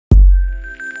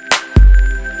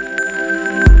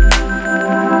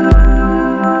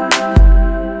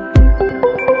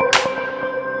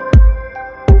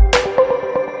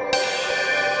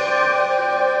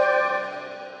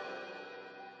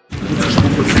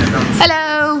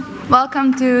Hello,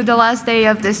 welcome to the last day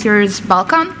of this year's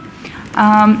BalCon.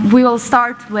 We will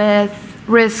start with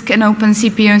RISC and Open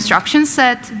CPU instruction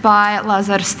set by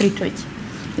Lazar Stricevic.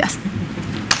 Yes.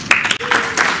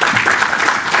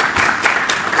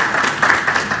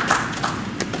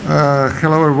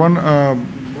 Hello everyone.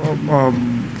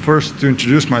 First, to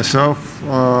introduce myself,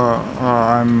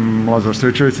 I'm Lazar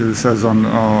Stricevic, it says on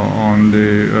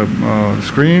the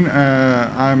screen.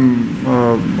 I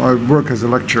work as a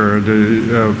lecturer at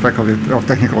the Faculty of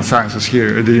Technical Sciences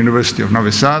here at the University of Novi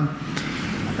Sad.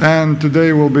 And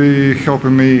today will be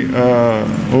helping me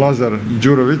Lazar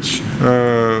Đurović,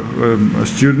 a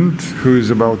student who is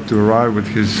about to arrive with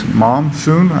his mom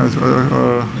soon,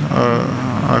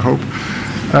 I hope.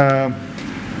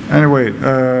 Anyway,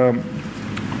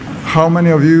 how many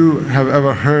of you have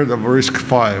ever heard of RISC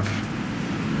V?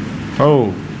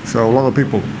 Oh, so a lot of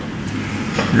people.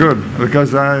 Good,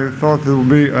 because I thought it would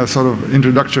be a sort of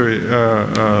introductory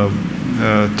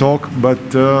talk,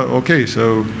 but okay,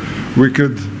 so we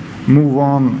could move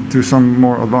on to some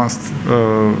more advanced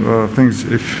things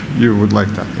if you would like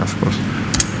that, I suppose.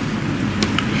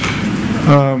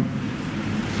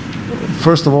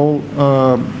 First of all,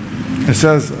 it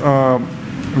says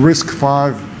RISC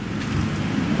V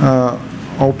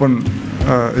open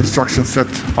instruction set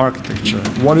architecture.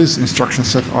 What is instruction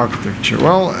set architecture?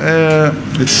 Well,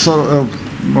 it's sort of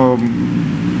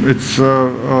it's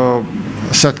a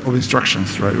set of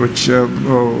instructions, right, which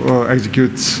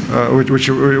executes,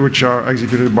 which are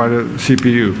executed by the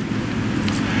CPU.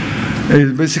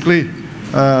 It's basically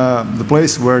the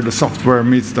place where the software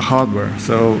meets the hardware.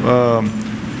 So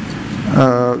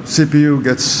CPU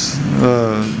gets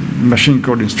machine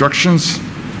code instructions,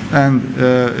 and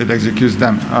it executes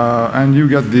them. And you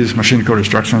get these machine code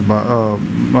instructions by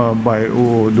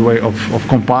the way of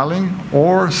compiling,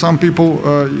 or some people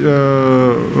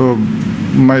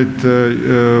might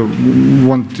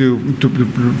want to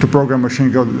program machine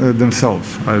code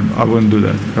themselves. I wouldn't do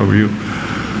that if I were you.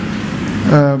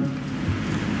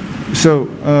 So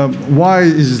why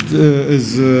is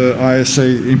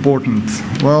ISA important?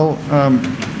 Well,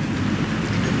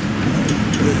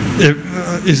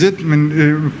 is it? I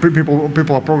mean,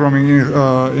 people are programming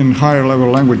in higher level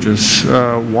languages.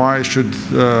 Why should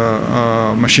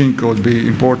machine code be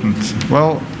important?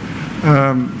 Well,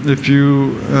 if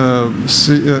you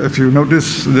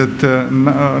notice that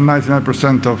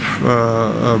 99% of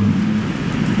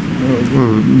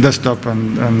desktop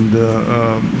and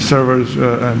servers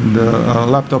and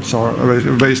laptops are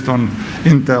based on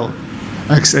Intel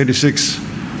x86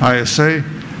 ISA.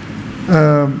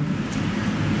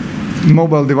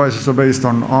 Mobile devices are based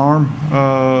on ARM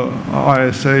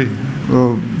ISA,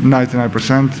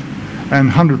 99%,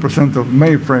 and 100% of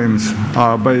mainframes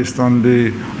are based on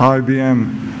the IBM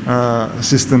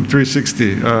System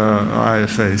 360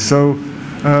 ISA. So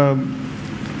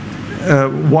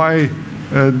why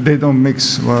they don't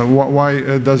mix? Why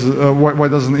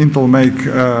doesn't Intel make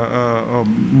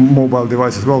mobile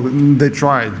devices? Well, they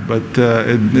tried, but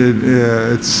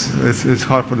it's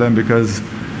hard for them because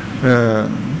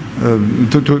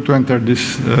to enter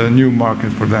this new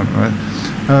market for them, right?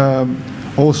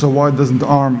 Also, why doesn't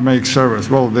ARM make servers?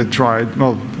 Well, they tried.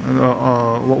 Well,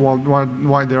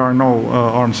 why there are no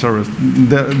ARM servers?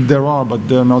 There are, but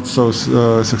they're not so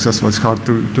successful. It's hard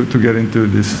to get into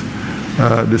this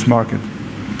market.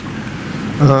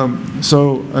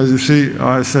 So, as you see,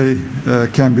 ISA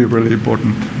can be really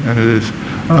important, and it is.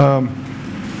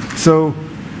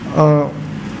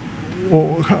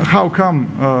 Well, how come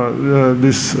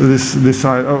this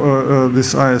ISA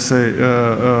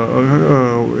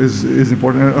is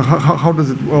important? How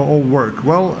does it all work?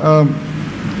 Well,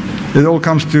 it all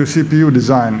comes to CPU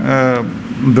design.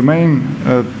 The main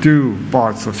two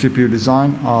parts of CPU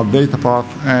design are data path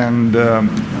and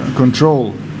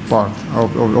control part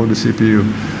of the CPU.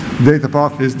 Data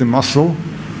path is the muscle,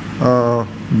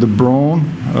 the brawn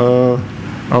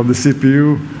of the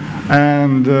CPU.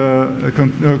 And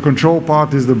control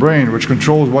part is the brain, which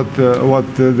controls what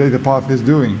the data path is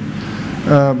doing.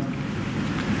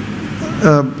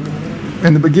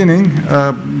 In the beginning,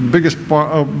 biggest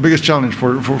challenge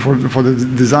for the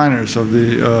designers of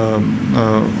the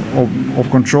of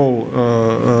control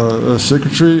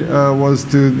circuitry was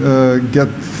to get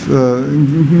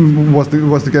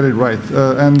it right,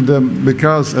 and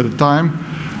because at the time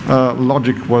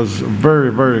logic was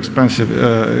very expensive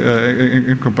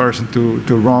in comparison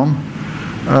to ROM.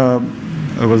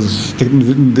 It was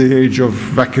the age of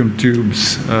vacuum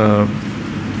tubes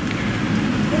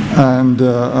and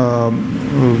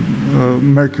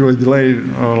mercury delay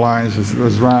lines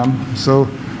as RAM. So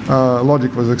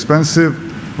logic was expensive,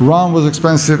 ROM was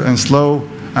expensive and slow,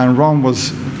 and ROM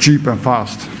was cheap and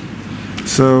fast.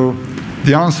 So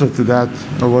the answer to that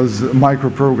was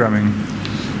microprogramming,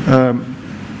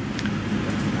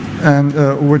 and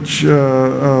which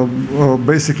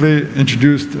basically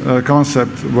introduced a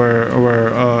concept where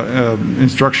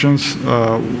instructions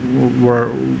were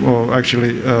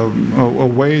actually a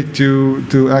way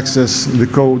to access the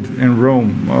code in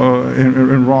ROM,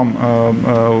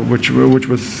 which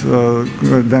was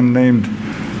then named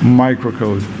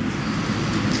microcode.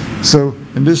 So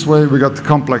in this way, we got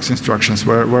complex instructions,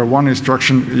 where one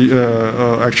instruction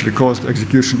actually caused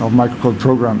execution of microcode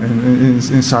program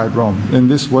inside ROM. In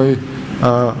this way,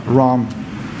 ROM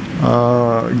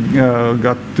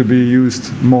got to be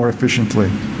used more efficiently.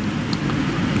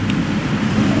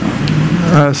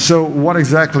 So what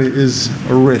exactly is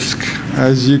RISC?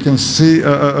 As you can see,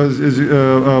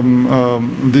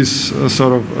 this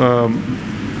sort of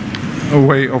a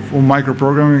way of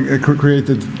microprogramming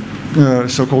created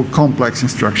so-called complex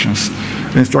instructions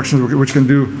which can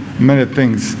do many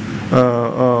things,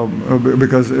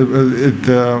 because it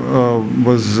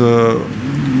was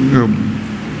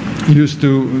used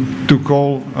to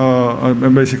call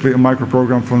basically a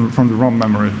microprogram from the ROM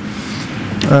memory.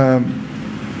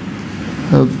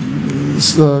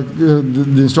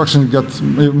 The instructions got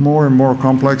more and more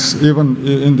complex, even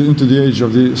into the age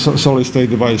of the solid-state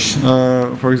device.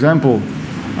 For example,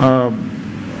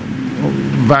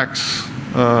 VAX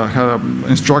had an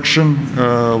instruction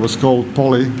was called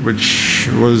poly, which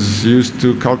was used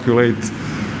to calculate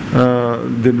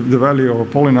the value of a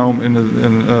polynomial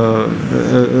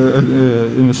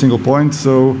in a single point.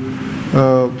 So,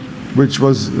 which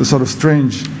was sort of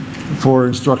strange for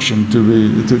instruction to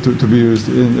be used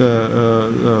in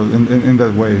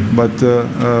that way, but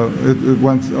it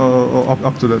went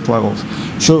up to that level.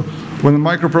 So when the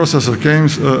microprocessor came,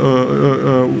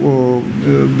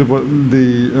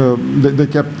 they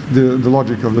kept the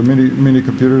logic of the mini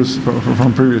computers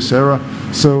from previous era.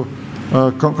 So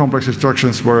complex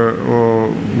instructions were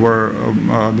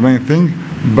the main thing,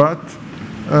 but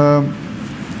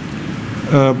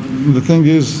the thing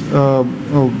is,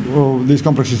 these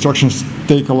complex instructions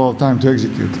take a lot of time to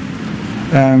execute,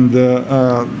 and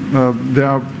they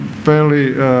are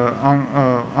fairly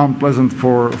unpleasant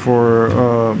for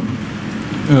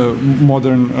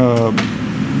modern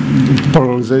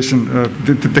parallelization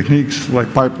techniques like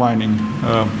pipelining.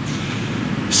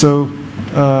 So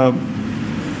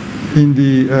in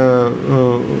the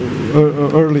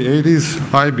early 80s,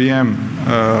 IBM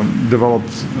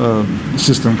developed a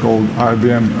system called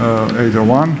IBM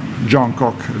 801, John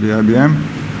Cock at the IBM,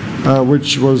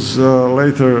 which was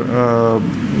later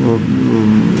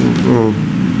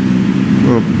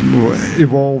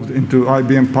evolved into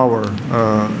IBM Power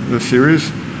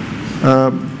series.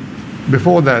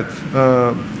 Before that,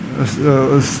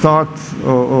 start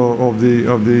of the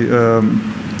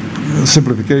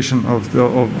simplification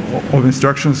of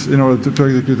instructions in order to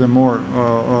execute them more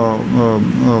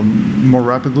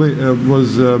rapidly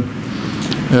was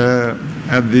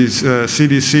at this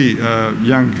CDC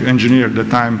young engineer at the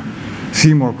time,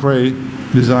 Seymour Cray,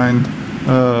 designed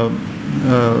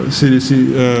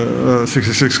CDC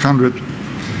 6600,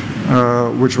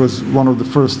 which was one of the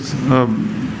first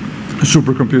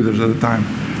supercomputers at the time.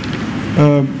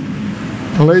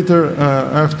 Later,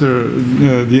 after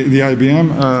the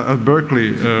IBM, at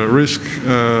Berkeley, RISC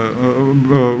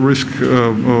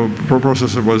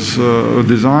processor was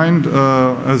designed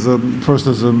first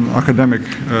as an academic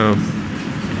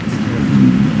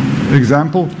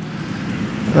example,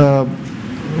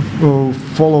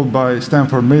 followed by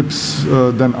Stanford MIPS,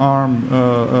 then ARM,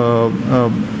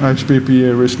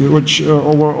 HPPA RISC, which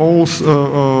were all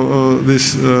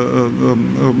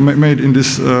made in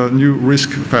this new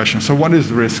RISC fashion. So what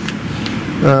is RISC?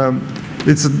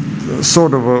 It's a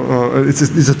sort of it's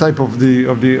a type of the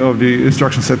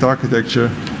instruction set architecture,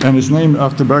 and it's named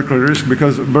after Berkeley RISC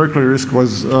because Berkeley RISC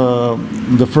was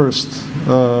the first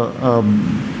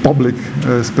public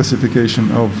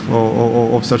specification of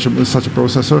such a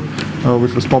processor,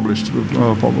 which was published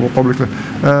publicly.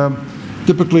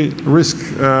 Typically, RISC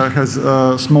has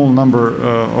a small number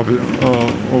of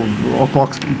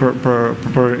clocks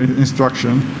per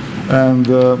instruction, and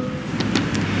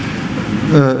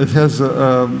it has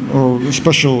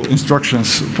special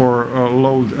instructions for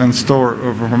load and store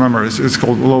for memory. It's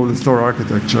called load and store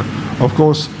architecture. Of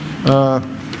course,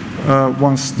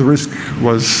 once the RISC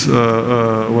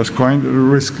was coined,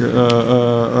 RISC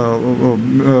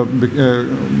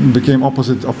became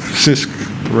opposite of CISC.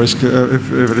 RISC,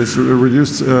 if it is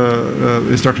reduced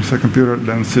instruction set computer,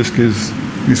 then CISC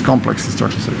is complex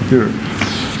instruction set computer.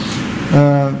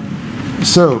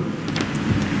 So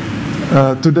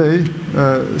Today,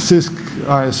 CISC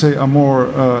ISA are more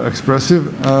expressive,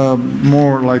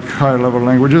 more like higher-level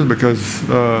languages because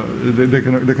they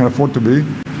can afford to be,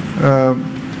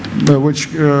 which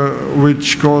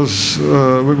causes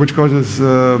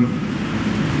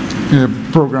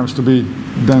programs to be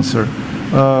denser.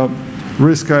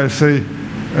 RISC ISA,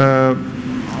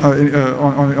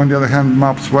 on the other hand,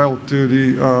 maps well to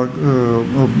the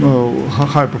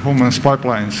high-performance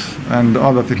pipelines and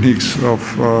other techniques of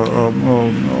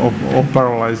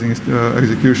parallelizing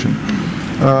execution.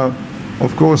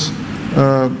 Of course,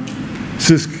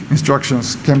 CISC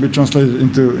instructions can be translated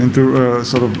into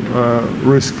sort of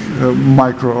RISC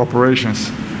micro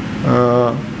operations.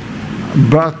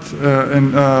 But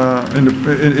in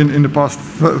the past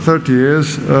 30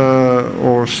 years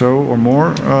or so or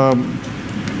more,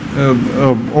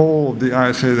 all the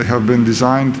ISA that have been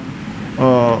designed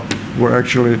were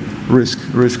actually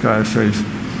RISC ISAs.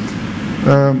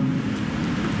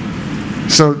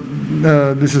 So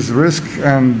this is RISC,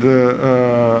 and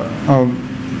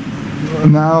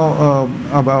now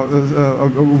about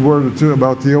a word or two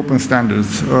about the open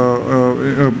standards.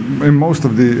 In most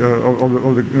of the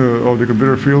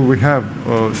computer field, we have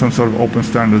some sort of open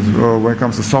standards. When it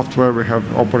comes to software, we have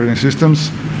operating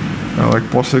systems like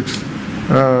POSIX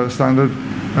standard.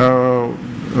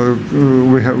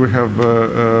 We have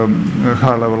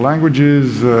high-level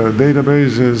languages,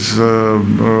 databases,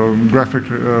 graphic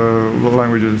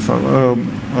languages,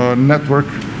 network.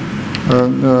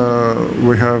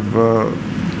 We have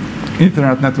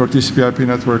Internet network, TCP/IP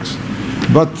networks.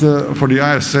 But for the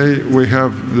ISA, we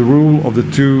have the rule of the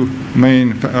two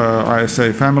main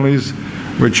ISA families,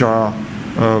 which are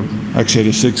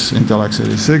x86, Intel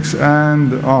x86,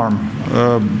 and ARM,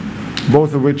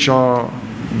 both of which are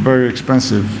very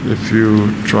expensive if you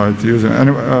try to use it.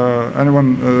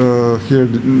 Anyone here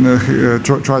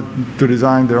tried to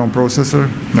design their own processor?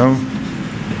 No?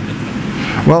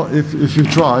 Well, if you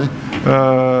try,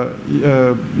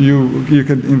 you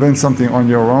can invent something on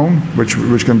your own,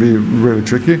 which can be really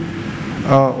tricky,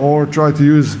 or try to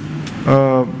use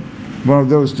one of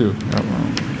those two.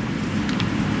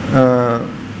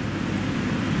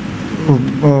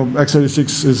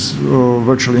 x86 is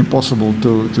virtually impossible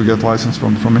to get license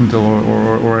from Intel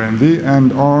or AMD,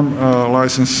 and ARM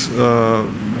license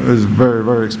is very,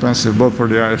 very expensive, both for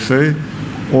the ISA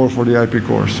or for the IP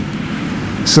cores.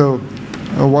 So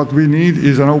what we need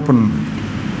is an open,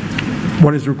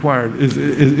 what is required is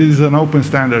an open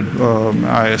standard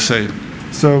ISA,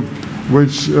 so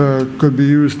which could be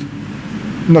used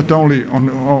not only on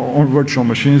virtual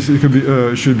machines, it could be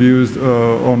should be used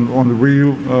on the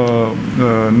real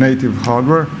native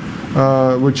hardware,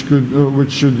 which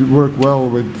should work well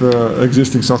with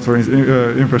existing software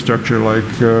infrastructure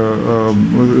like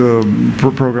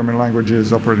programming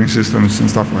languages, operating systems, and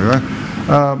stuff like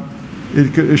that.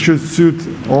 It should suit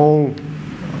all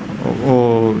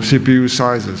CPU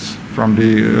sizes, from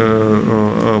the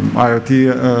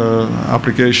IoT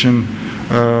application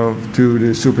to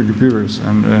the supercomputers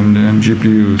and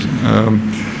GPUs.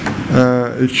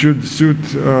 It should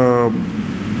suit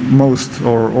most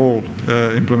or all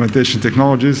implementation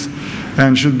technologies,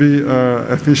 and should be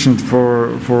efficient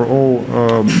for all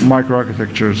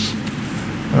microarchitectures.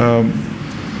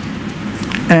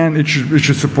 And it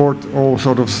should support all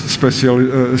sort of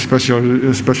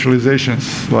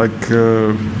specializations, like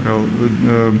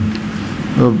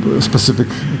specific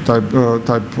type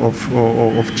of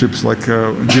chips, like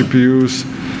GPUs,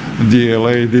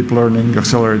 DLA, deep learning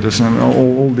accelerators, and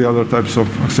all the other types of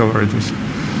accelerators.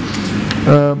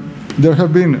 There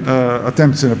have been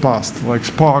attempts in the past, like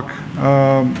Spark,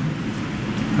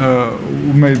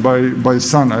 made by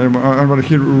Sun. Everybody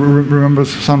here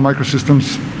remembers Sun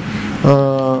Microsystems.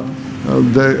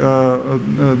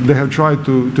 They have tried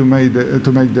to make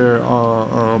their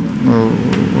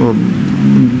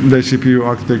CPU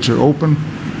architecture open.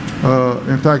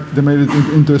 In fact, they made it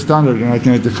into a standard in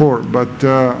 1984, but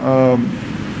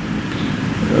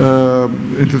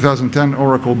in 2010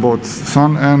 Oracle bought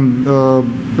Sun, and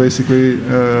basically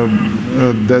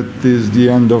that is the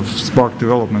end of Spark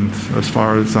development, as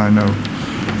far as I know.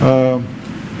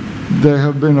 There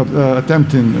have been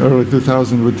attempts in early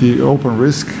 2000 with the open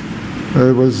RISC.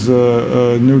 It was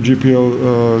a new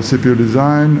GPL CPU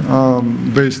design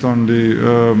based on the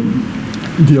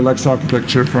DLX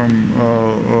architecture from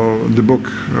the book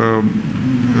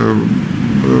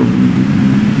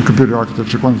Computer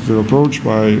Architecture Quantitative Approach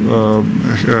by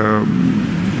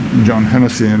John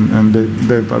Hennessy and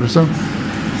Dave Patterson.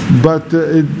 But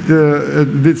it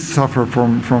did suffer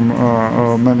from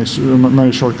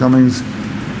many shortcomings,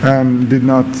 and did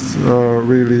not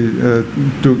really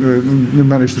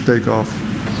manage to take off.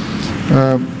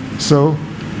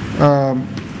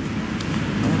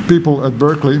 People at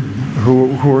Berkeley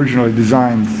who originally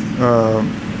designed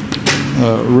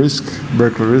RISC,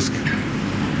 Berkeley RISC,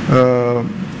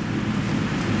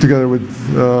 together with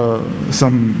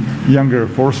some younger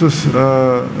forces,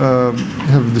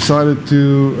 have decided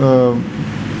to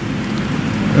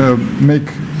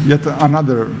make yet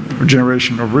another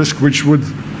generation of RISC which would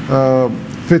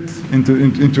fit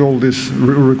into all these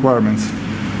requirements.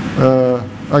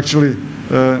 Actually,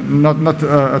 not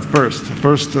at first.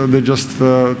 First, they just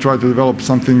try to develop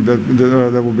something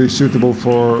that will be suitable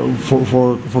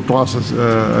for classes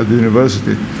at the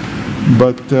university.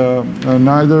 But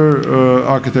neither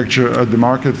architecture at the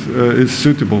market is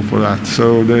suitable for that.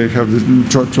 So they have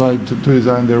tried to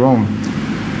design their own.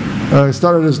 It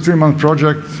started as a 3-month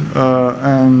project,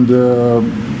 and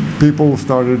people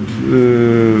started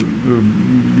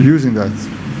using that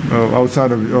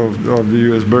outside of the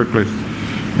US Berkeley.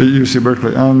 UC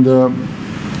Berkeley, and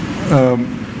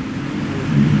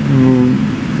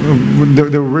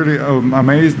they were really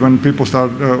amazed when people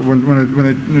started when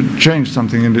they changed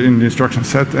something in the instruction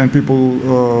set, and people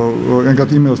and got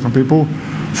emails from people.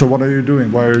 So what are you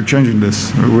doing? Why are you changing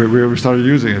this? We started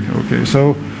using it. Okay,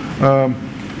 so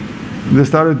they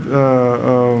started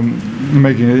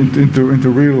making it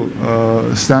into real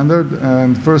standard,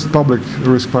 and first public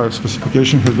RISC V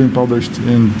specification has been published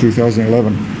in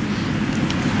 2011.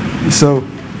 So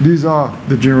these are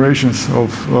the generations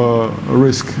of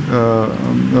RISC,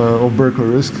 of Berkeley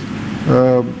RISC.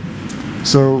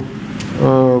 So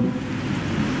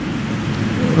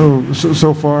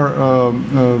far,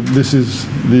 this is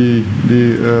the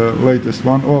latest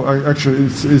one. Well, actually,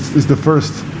 it's the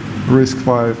first RISC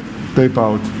V tape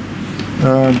out.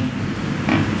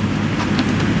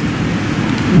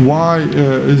 Why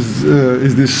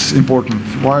is this important?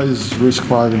 Why is RISC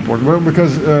V important? Well,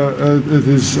 because it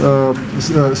is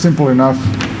simple enough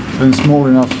and small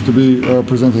enough to be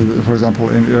presented, for example,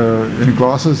 in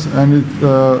classes, and it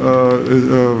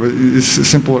is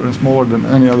simpler and smaller than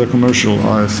any other commercial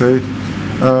ISA.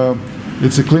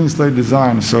 It's a clean slate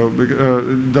design, so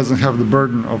it doesn't have the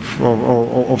burden of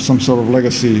some sort of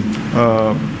legacy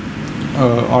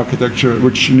architecture,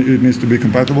 which it needs to be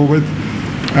compatible with.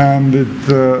 And it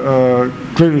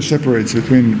clearly separates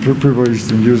between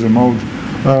privileged and user mode.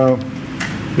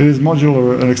 It is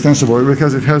modular and extensible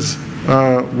because it has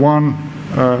one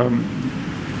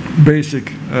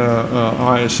basic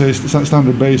ISA,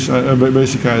 standard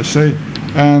basic ISA,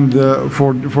 and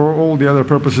for all the other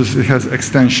purposes it has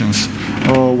extensions.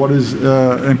 What is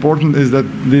important is that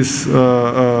this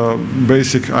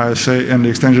basic ISA and the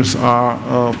extensions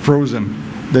are frozen.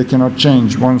 They cannot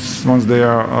change once they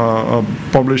are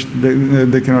published.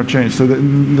 They cannot change. So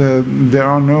there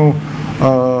are no.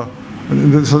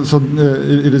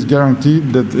 It is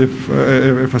guaranteed that if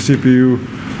a CPU,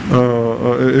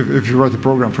 if you write a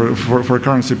program for a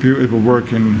current CPU, it will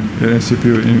work in a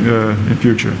CPU in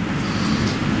future.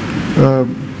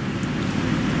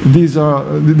 This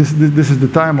is the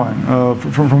timeline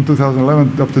from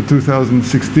 2011 up to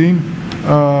 2016.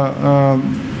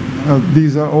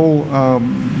 These are all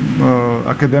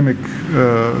academic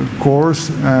cores,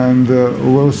 and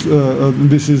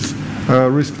this is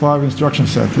RISC V instruction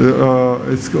set.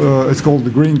 It's called the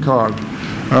green card.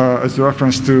 It's a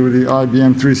reference to the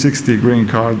IBM 360 green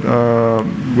card,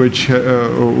 which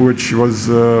was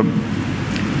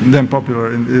then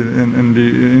popular in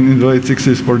the late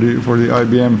 60s for the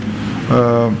IBM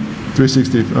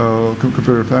 360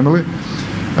 computer family.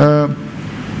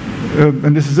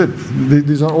 And this is it.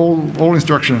 These are all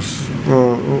instructions.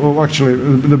 Actually,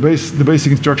 the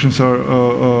basic instructions are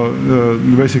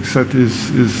the basic set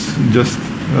is just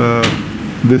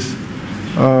this,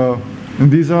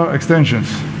 and these are extensions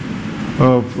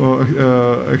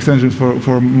extensions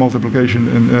for multiplication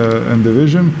and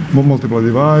division, multiply,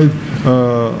 divide,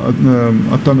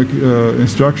 atomic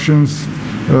instructions,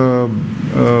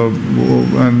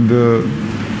 and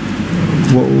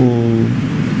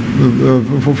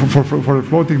for the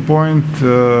floating point,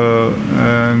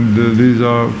 and these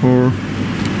are for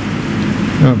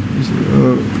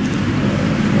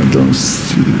I don't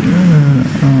see.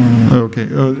 Okay,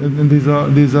 and these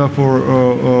are for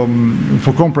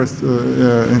compressed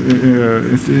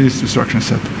instruction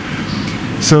set.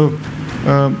 So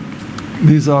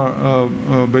these are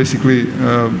basically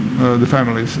the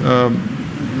families.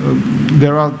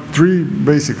 There are three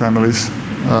basic families,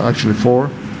 actually four.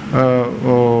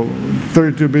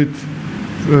 32-bit,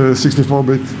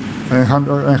 64-bit, and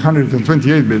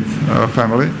 128-bit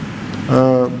family,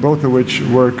 both of which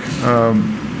work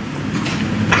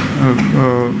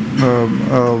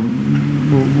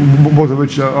both of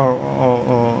which all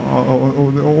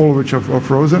of which are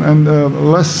frozen, and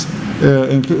less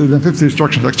than 50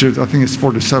 instructions. Actually, I think it's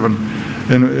 47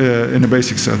 in a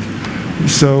basic set.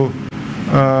 So,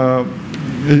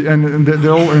 and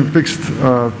they're all in fixed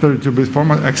 32-bit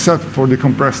format, except for the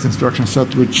compressed instruction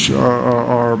set, which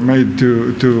are made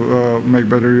to make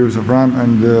better use of RAM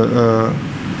and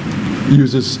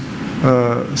uses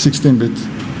 16-bit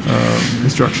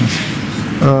instructions.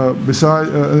 Besides,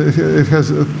 it has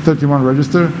a 31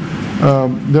 register.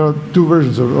 There are two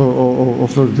versions of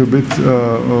 32-bit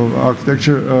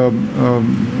architecture,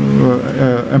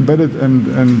 embedded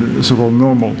and so-called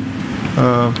normal.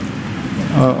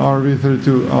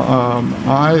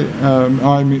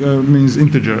 RV32I means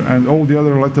integer, and all the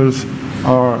other letters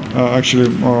are actually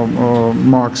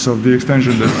marks of the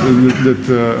extension that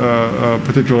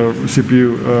particular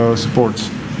CPU supports.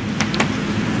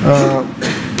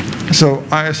 So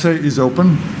ISA is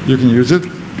open, you can use it,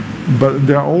 but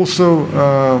there are also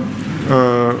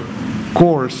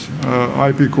cores,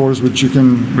 IP cores, which you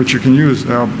can use,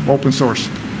 open source.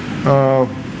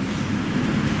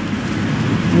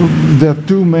 There are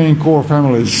two main core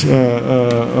families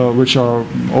which are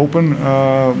open.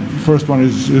 First one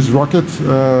is Rocket.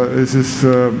 This is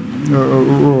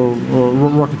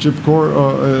Rocket chip core.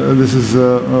 This is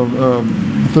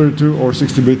 32 or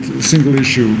 60-bit single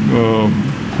issue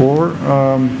core.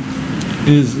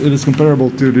 It is comparable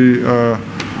to the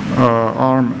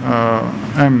ARM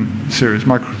M series,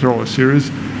 microcontroller series,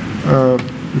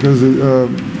 because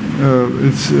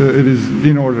it is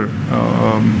in order.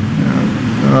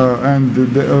 And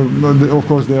of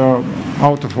course they are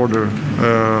out of order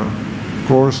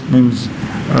cores, means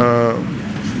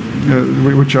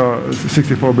which are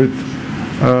 64-bit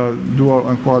dual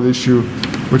and quad issue,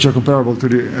 which are comparable to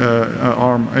the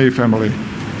ARM A family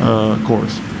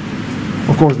cores.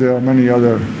 Of course, there are many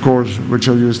other cores which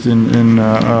are used in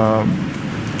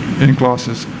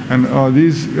classes, and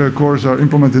these cores are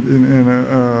implemented in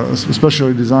a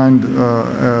specially designed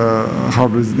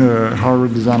hardware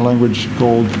design language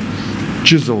called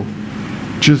Chisel.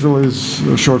 Chisel is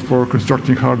short for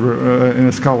constructing hardware in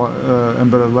a Scala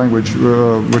embedded language,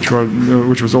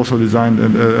 which was also designed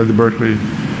at the Berkeley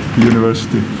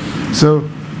University. So.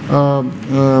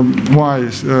 Why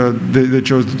they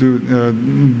chose to do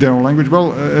their own language?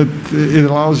 Well, it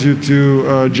allows you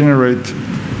to generate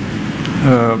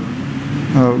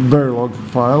Verilog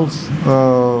files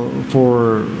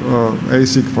for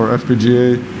ASIC, for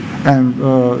FPGA, and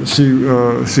C++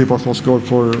 code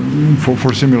for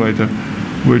simulator,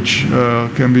 which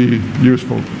can be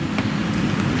useful.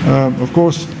 Of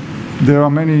course, there are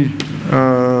many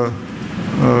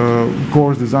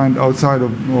cores designed outside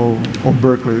of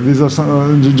Berkeley. These are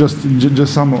just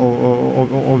some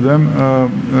of them,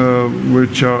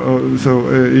 which are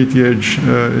ETH,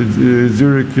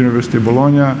 Zurich, University of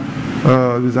Bologna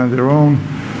designed their own.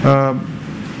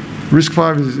 RISC V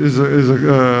is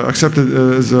accepted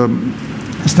as a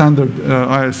standard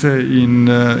ISA in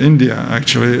India.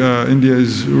 Actually, India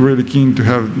is really keen to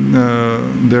have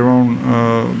their own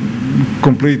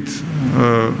complete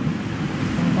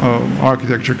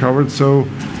architecture covered, so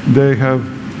they have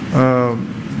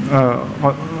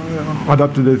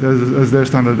adopted it as their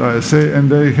standard ISA, and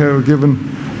they have given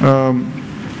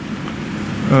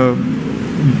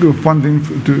funding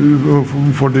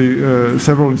for the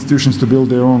several institutions to build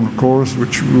their own cores,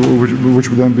 which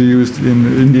would then be used in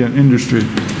Indian industry.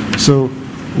 So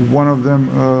one of them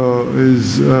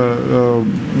is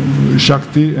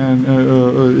Shakti, and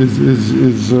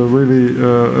is already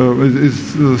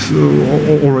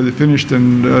finished,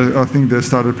 and I think they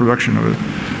started production of it.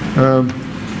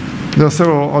 There are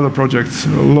several other projects.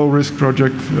 Low Risk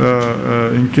project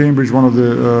in Cambridge. One of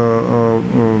the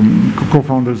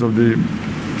co-founders of the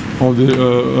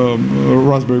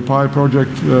Raspberry Pi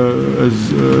project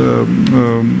is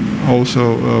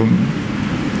also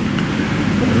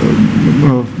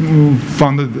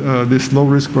funded this Low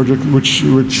Risk project, which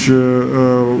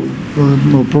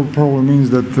probably means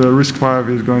that RISC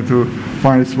V is going to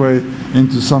find its way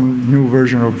into some new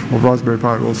version of Raspberry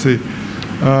Pi. We'll see.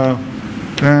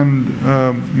 And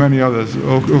many others.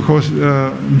 Of course,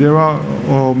 there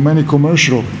are many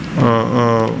commercial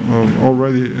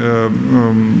already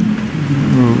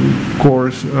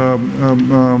cores.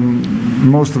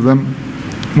 Most of them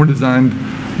were designed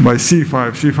by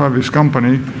C5. C5 is a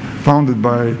company founded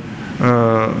by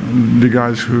the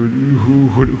guys who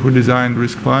designed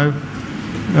RISC V,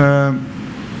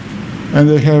 and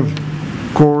they have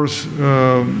cores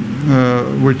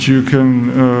which you can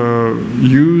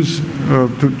use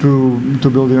to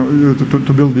build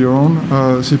your own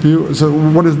CPU. So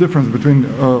what is the difference between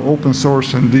open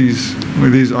source and these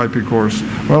IP cores?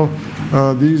 Well,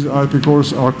 these IP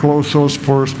cores are closed source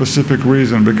for a specific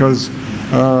reason, because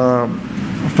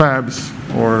fabs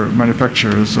or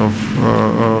manufacturers of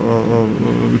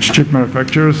chip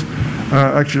manufacturers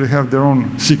actually have their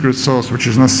own secret sauce, which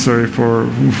is necessary for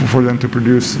them to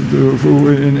produce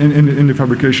in the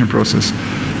fabrication process.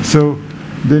 So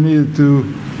they needed to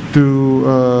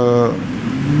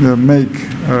make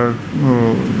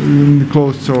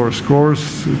closed source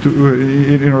cores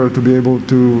in order to be able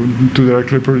to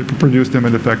directly produce them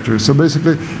in the factory. So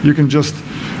basically, you can just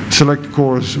select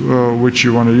cores which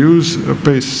you want to use,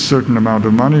 pay a certain amount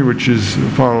of money, which is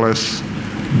far less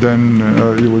than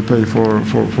you would pay for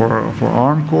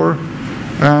ARM core,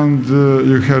 and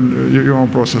you had your own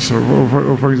processor.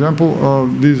 For example,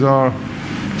 these are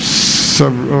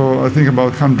I think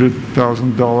about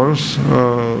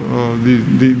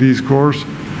 $100,000. These cores,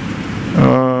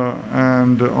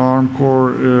 and ARM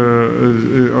core,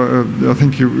 I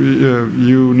think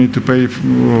you need to pay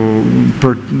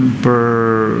per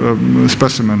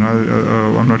specimen.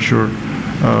 I'm not sure,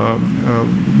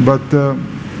 but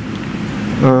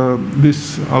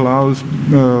this allows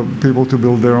people to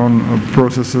build their own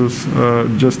processors,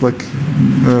 just like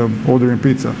ordering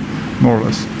pizza, more or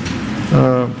less.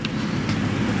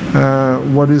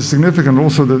 What is significant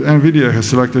also that NVIDIA has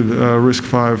selected RISC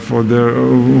V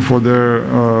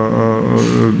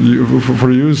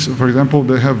for use. For example,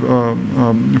 they have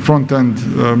front-end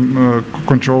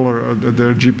controller at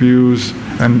their GPUs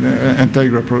and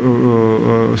Integra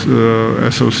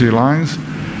SoC lines.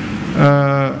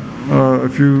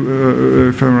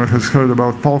 If anyone has heard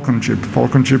about Falcon chip,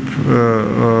 Falcon chip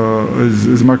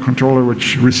is a microcontroller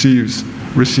which receives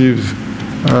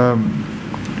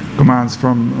commands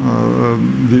from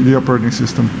the operating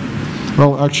system.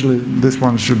 Well, actually, this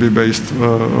one should be based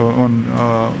on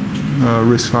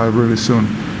RISC V really soon.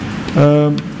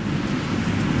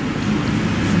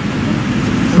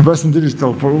 Western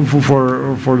Digital for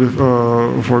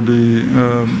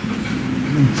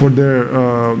their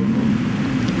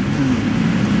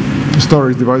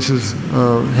storage devices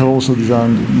have also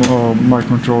designed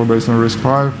microcontroller based on RISC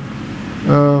V.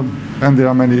 And there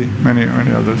are many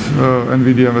others.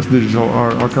 NVIDIA and Western Digital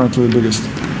are currently the biggest.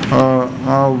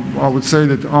 I would say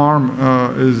that ARM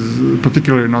is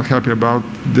particularly not happy about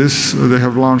this. They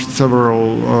have launched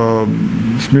several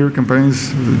smear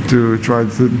campaigns to try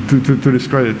to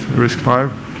discredit RISC V,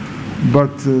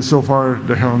 but so far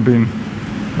they haven't been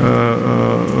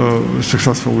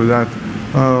successful with that.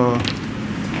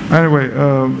 Anyway,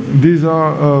 these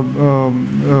are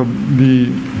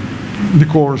the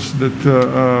cores that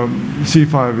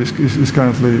C5 is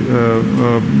currently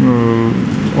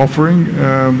offering.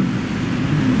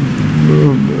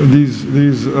 These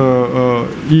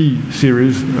E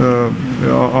series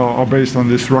are based on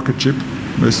this rocket chip,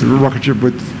 with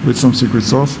some secret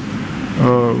sauce,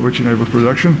 which enables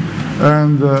production,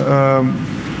 and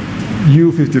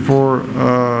U54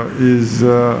 is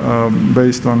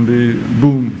based on the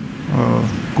Boom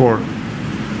core.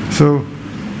 So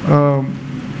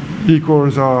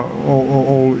E-cores are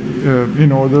all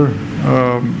in order,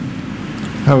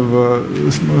 have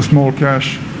a small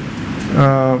cache,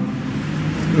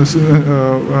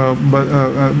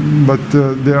 but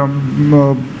they are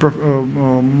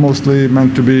mostly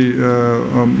meant to be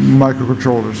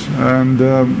microcontrollers, and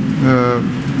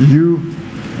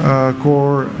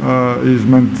U-core is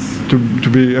meant to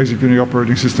be executing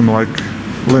operating system like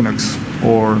Linux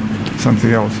or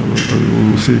something else.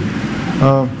 We'll see.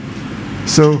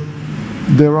 So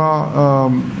there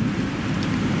are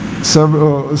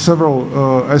several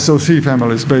SoC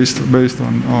families based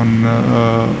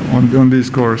on these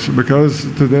cores, because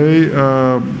today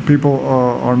people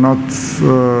are not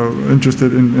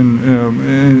interested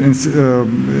in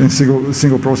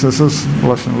single processors,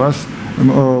 less and less.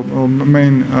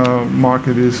 Main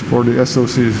market is for the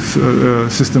SoC,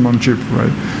 system on chip,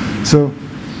 right? So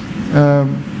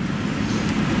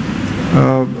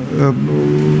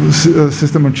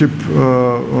system on chip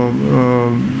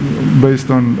based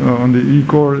on the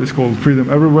E-core is called Freedom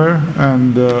Everywhere,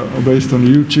 and based on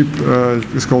the U-chip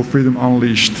is called Freedom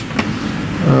Unleashed.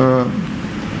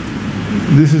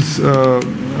 This is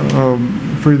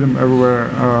Freedom Everywhere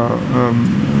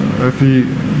FE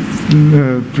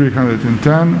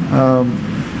 310.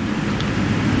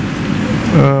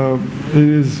 It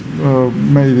is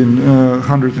made in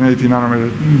 180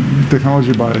 nanometer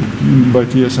technology by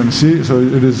TSMC, so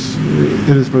it is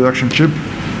production chip.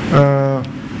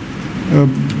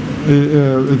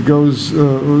 it goes,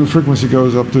 the frequency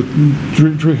goes up to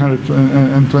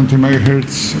 320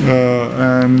 megahertz,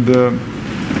 and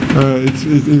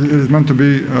it is meant to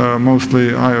be mostly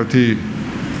IoT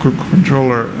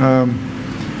controller.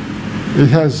 It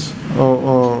has a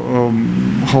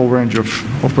whole range of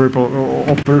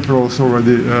peripherals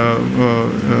already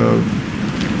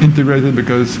integrated,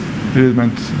 because it is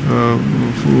meant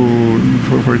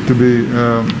for it to be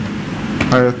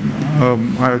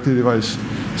IoT device.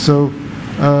 So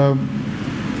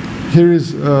here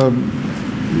is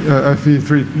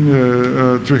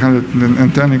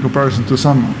FE310 in comparison to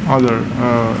some other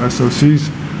SoCs,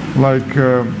 like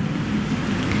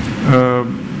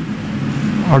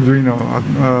Arduino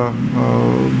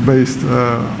based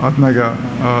Atmega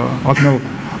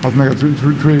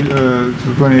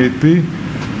 2k18,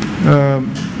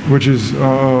 which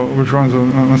runs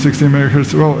on 16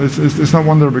 megahertz. Well, it's no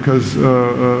wonder, because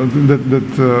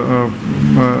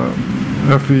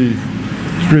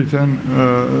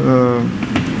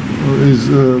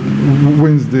FE310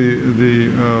 wins the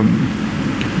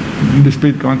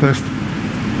speed contest,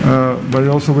 but it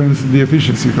also wins the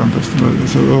efficiency contest.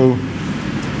 So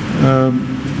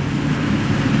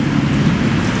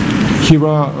here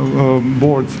are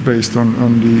boards based on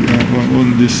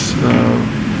this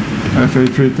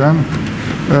FE310.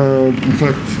 In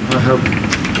fact, I have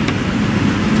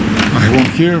one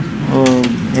here. I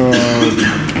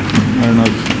don't know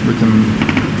if we can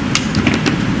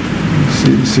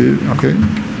see it. Okay.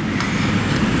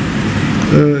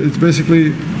 It's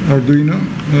basically Arduino.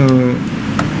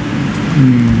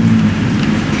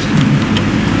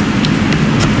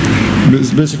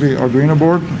 It's basically Arduino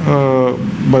board,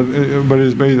 but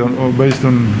it's based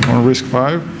on RISC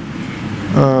V.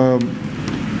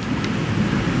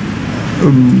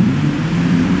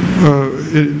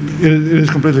 It is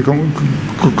completely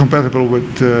compatible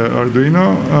with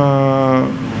Arduino,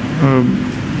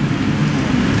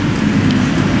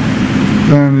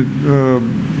 and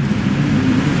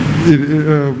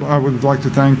I would like to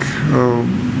thank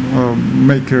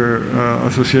Maker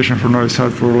Association for Noise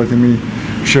Side for letting me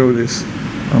show this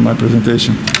on my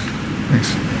presentation.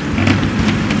 Thanks.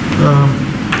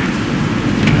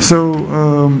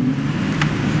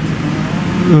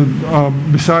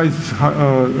 Besides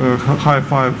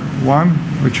Hi-Fi 1,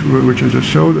 which I just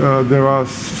showed, there are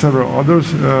several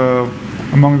others.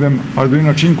 Among them,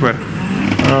 Arduino 5,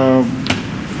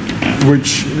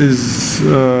 which is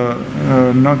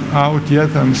not out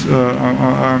yet.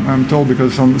 I'm told,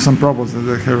 because some problems that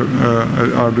they have at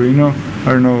Arduino.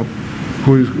 I don't know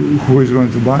who is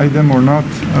going to buy them or not.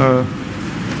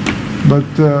 But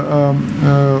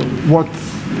what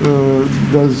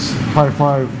does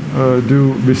Hi-Fi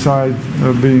do besides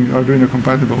being Arduino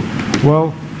compatible?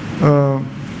 Well,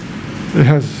 it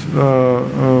has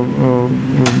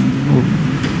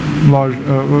large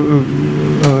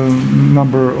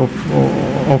number of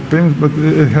pins, but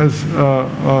it has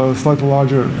a slightly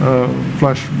larger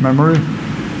flash memory,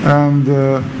 and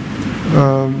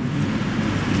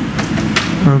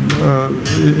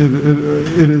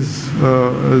it is,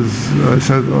 as I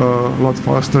said, a lot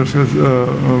faster.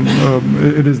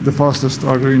 It is the fastest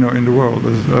Arduino in the world,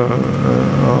 as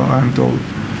I'm told,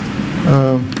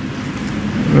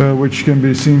 which can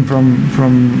be seen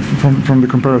from the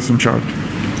comparison chart.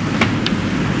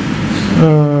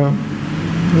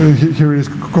 Here it is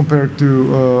compared to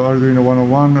Arduino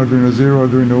 101, Arduino 0,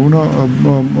 Arduino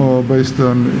Uno, based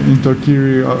on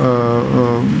Interkiri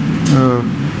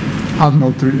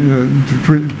Admiral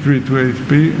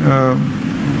 328P.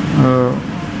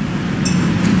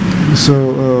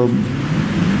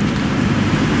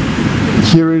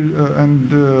 Here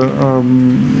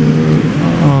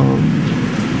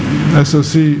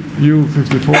SoC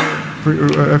U54,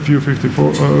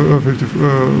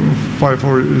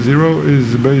 FU540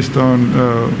 is based on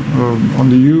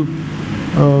the U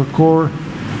core,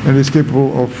 and is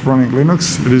capable of running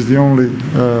Linux. It is the only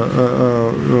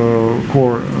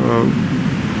core.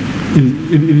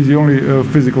 It is the only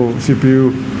physical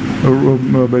CPU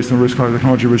based on RISC V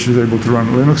technology which is able to run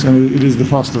Linux, and it is the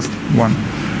fastest one.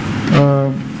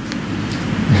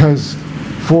 It has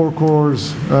 4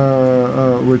 cores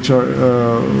which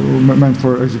are meant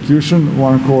for execution.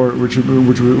 1 core which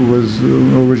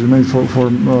is made for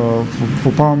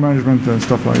power management and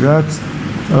stuff like that.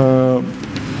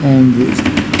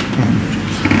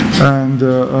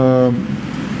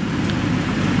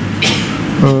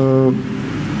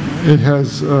 It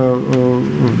has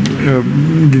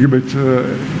gigabit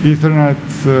Ethernet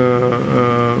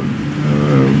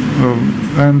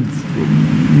and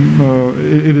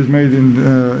it is made in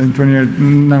 28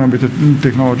 nanometer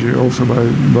technology also by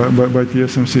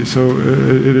TSMC, so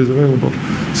it is available.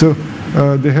 So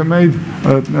they have made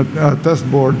a test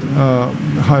board,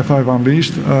 Hi5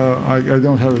 Unleashed. I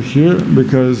don't have it here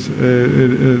because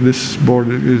this board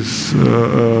is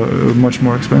much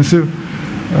more expensive.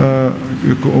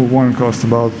 One costs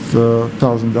about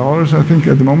 $1,000, I think,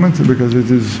 at the moment, because it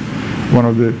is one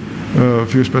of the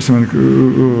few specimens who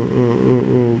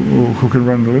can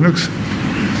run Linux.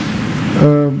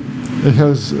 It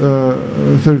has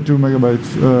 32 megabyte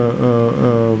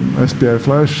SPI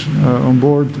flash on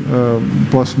board,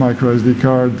 plus micro SD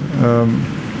card,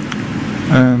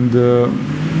 and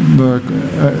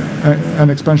an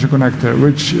expansion connector,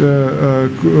 which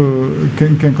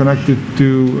can connect it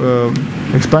to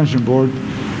expansion board,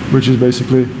 which is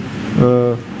basically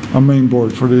a main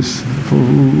board for this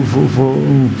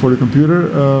for the computer.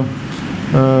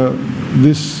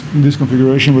 This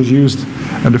configuration was used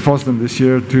at the FOSDEM this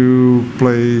year to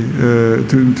play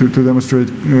to demonstrate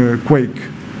Quake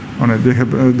on it. They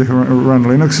have run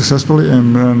Linux successfully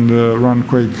and run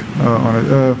Quake on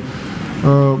it.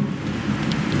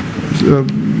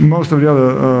 Most of the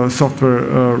other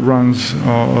software runs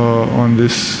on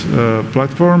this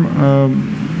platform.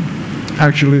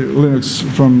 Actually, Linux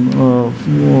from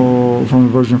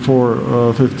version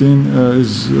 4.15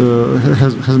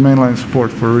 has mainline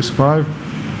support for RISC V.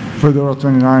 Fedora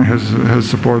 29 has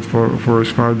support for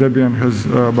RISC V. Debian has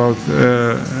about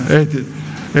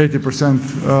 80%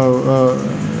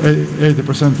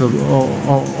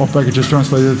 of packages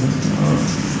translated.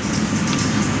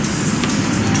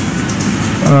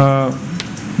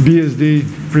 BSD,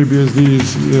 FreeBSD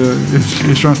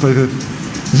is translated.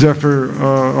 Zephyr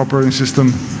operating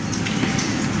system.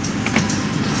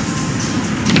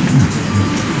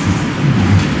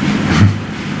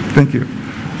 Thank you.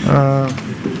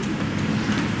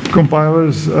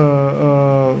 Compilers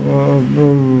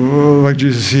like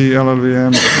GCC,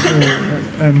 LLVM,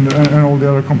 and all the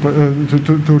other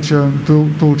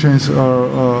tool chains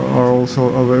are also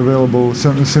available.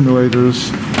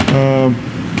 Simulators.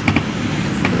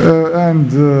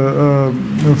 And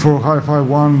for Hi5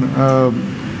 1,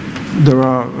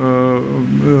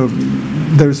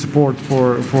 there is support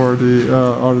for the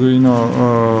Arduino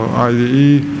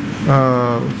IDE,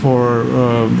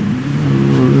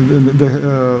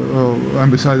 and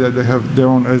beside that they have their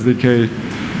own SDK,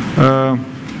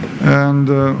 and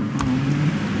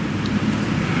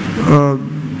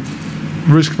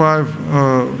RISC V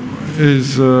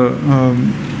is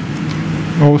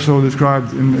also described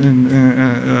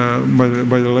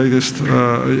by the latest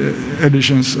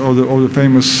editions of the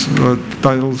famous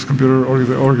titles: Computer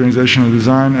Organizational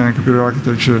Design and Computer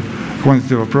Architecture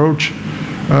Quantitative Approach,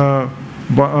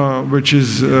 which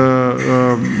is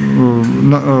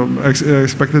not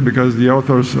expected because the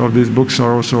authors of these books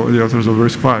are also the authors of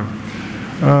RISC V.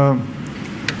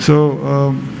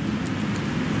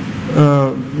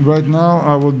 Right now,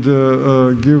 I would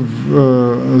give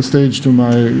a stage to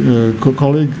my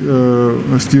colleague,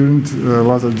 a student,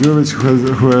 Lazar Stricevic,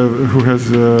 who has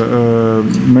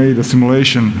made a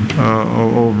simulation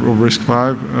of RISC V.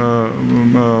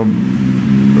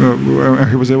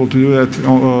 He was able to do that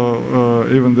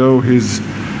even though he's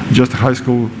just a high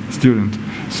school student.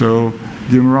 So,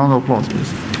 give him a round of applause,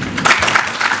 please.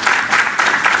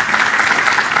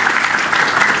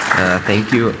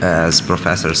 Thank you. As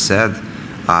Professor said,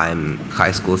 I'm a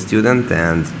high school student,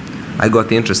 and I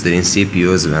got interested in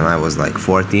CPUs when I was like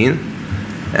 14,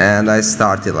 and I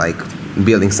started like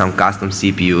building some custom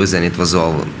CPUs, and it was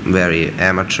all very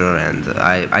amateur, and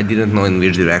I didn't know in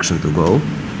which direction to go.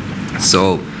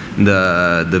 So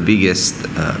the biggest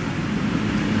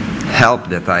help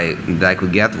that I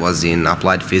could get was in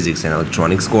applied physics and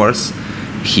electronics course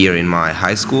here in my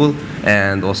high school,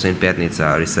 and also in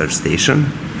Petnica research station.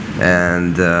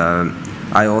 And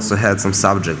I also had some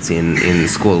subjects in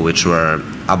school which were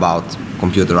about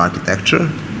computer architecture.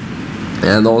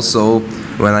 And also,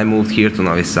 when I moved here to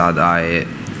Novi Sad, I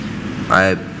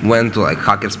went to like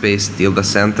Hackerspace Tilda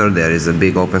Center. There is a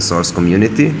big open source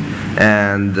community,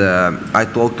 and I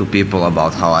talked to people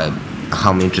about how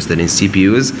I'm interested in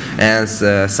CPUs. And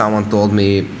someone told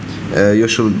me you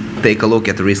should take a look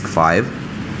at RISC V,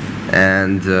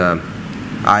 and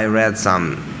I read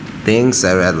some things.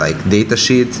 I read like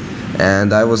datasheet,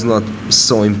 and I was not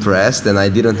so impressed, and I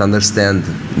didn't understand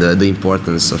the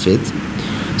importance of it.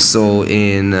 So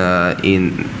in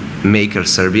Maker,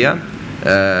 Serbia,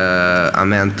 a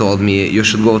man told me you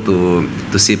should go to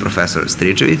see Professor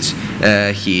Stricevic.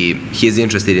 He's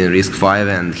interested in RISC V,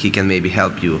 and he can maybe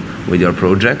help you with your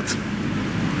project.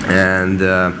 And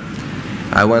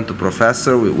I went to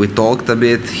professor, we talked a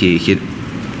bit, he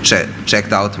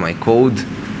checked out my code,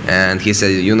 and he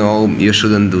said, you know, you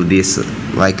shouldn't do this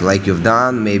like you've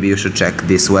done, maybe you should check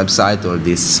this website or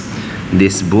this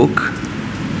book.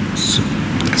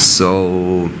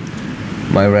 So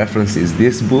my reference is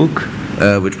this book,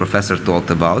 which professor talked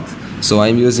about. So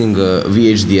I'm using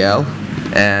VHDL,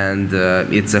 and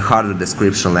it's a hardware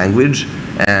description language,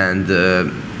 and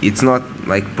it's not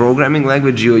like programming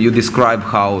language. You describe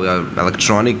how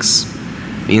electronics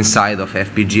inside of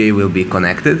FPGA will be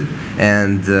connected,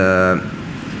 and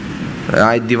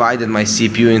I divided my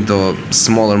CPU into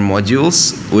smaller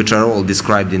modules, which are all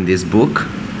described in this book,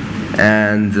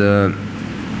 and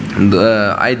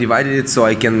I divided it so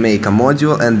I can make a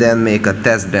module and then make a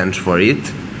test bench for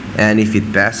it. And if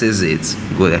it passes, it's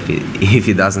good. If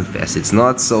it doesn't pass, it's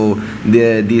not. So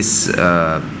this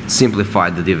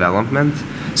simplified the development.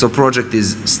 So development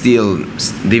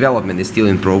is still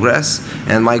in progress,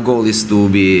 and my goal is to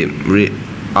be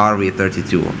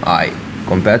RV32I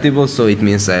compatible. So it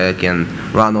means I can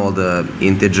run all the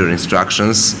integer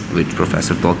instructions, which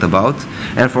professor talked about.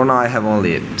 And for now I have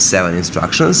only 7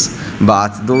 instructions,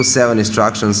 but those 7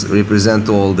 instructions represent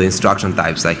all the instruction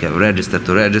types. I have register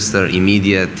to register,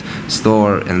 immediate,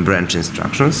 store, and branch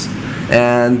instructions.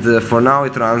 And for now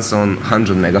it runs on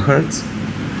 100 megahertz.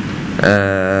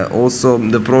 Also,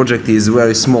 the project is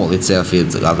very small itself.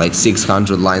 It's got like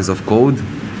 600 lines of code,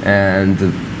 and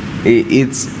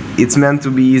it's meant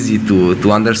to be easy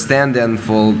to understand, and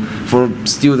for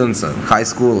students, high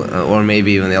school or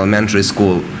maybe even elementary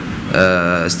school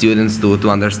students to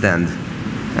understand.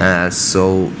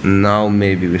 So now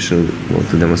maybe we should go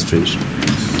to demonstration.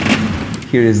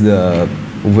 Here is the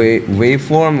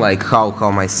waveform, like how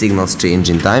my signals change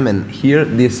in time, and here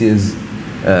this is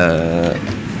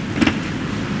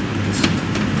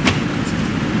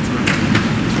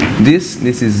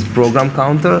this is program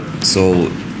counter. So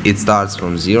it starts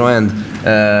from 0, and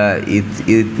it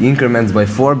increments by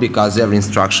 4 because every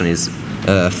instruction is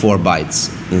 4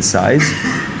 bytes in size.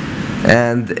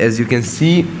 And as you can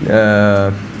see,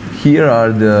 here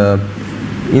are the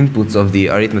inputs of the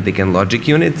arithmetic and logic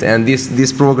unit, and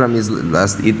this program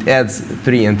it adds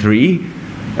 3 and 3.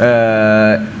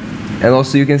 And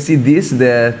also you can see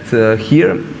that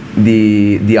here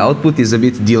the output is a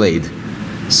bit delayed.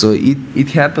 So it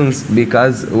happens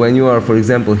because when you are, for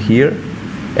example, here,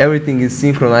 everything is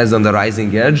synchronized on the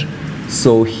rising edge.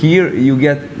 So here you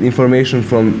get information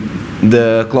from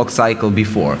the clock cycle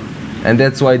before, and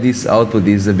that's why this output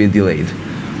is a bit delayed.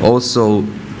 Also,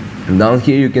 down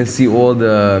here you can see all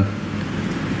the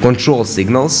control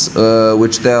signals,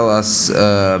 which tell us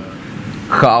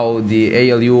how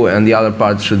the ALU and the other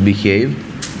parts should behave.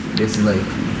 This is like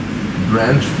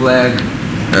branch flag,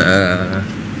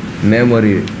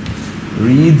 memory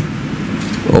read,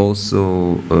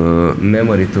 also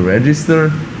memory to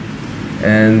register,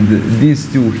 and these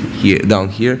two here down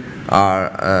here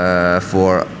are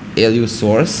for ALU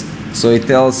source. So it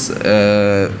tells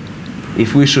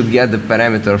if we should get the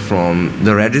parameter from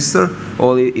the register,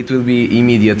 or it will be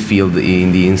immediate field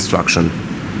in the instruction.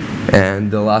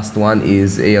 And the last one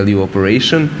is ALU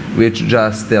operation, which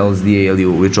just tells the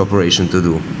ALU which operation to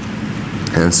do.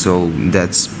 And so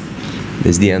that's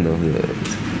the end of the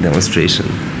demonstration.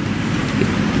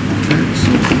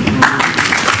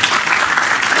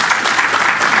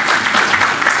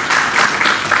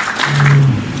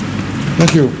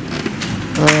 Thank you.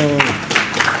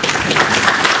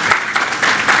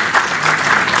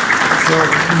 So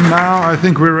now I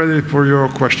think we're ready for your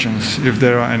questions, if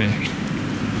there are any.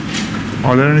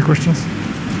 Are there any questions?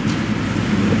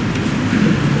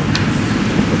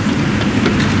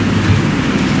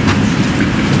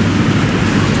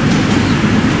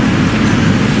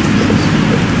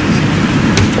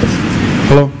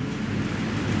 Hello.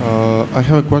 I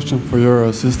have a question for your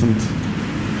assistant.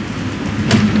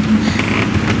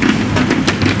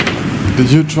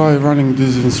 Did you try running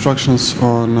these instructions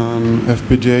on an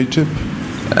FPGA chip?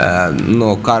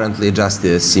 No, currently just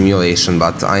a simulation,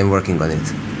 but I'm working on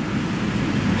it.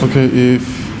 Okay,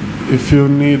 if you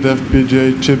need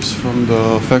FPGA chips from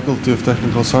the Faculty of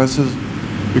Technical Sciences,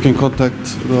 you can contact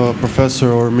the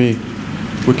professor or me.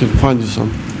 We can find you some.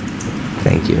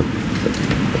 Thank you.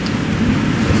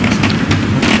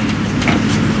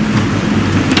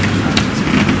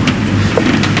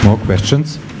 More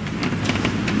questions?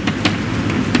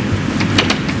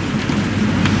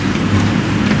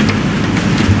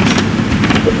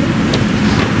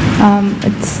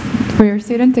 It's for your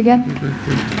student again.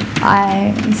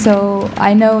 So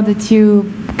I know that you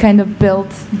kind of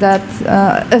built that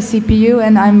a CPU,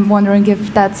 and I'm wondering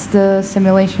if that's the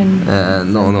simulation.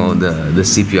 No, the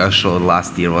CPU I showed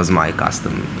last year was my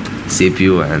custom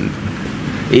CPU, and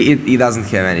it doesn't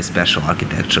have any special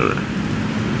architecture.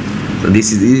 So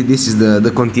this is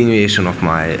the continuation of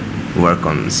my work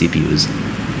on CPUs.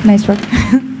 Nice work.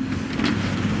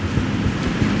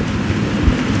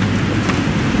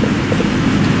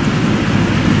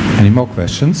 Any more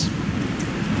questions?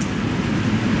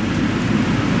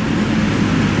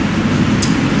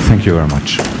 Thank you very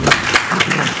much.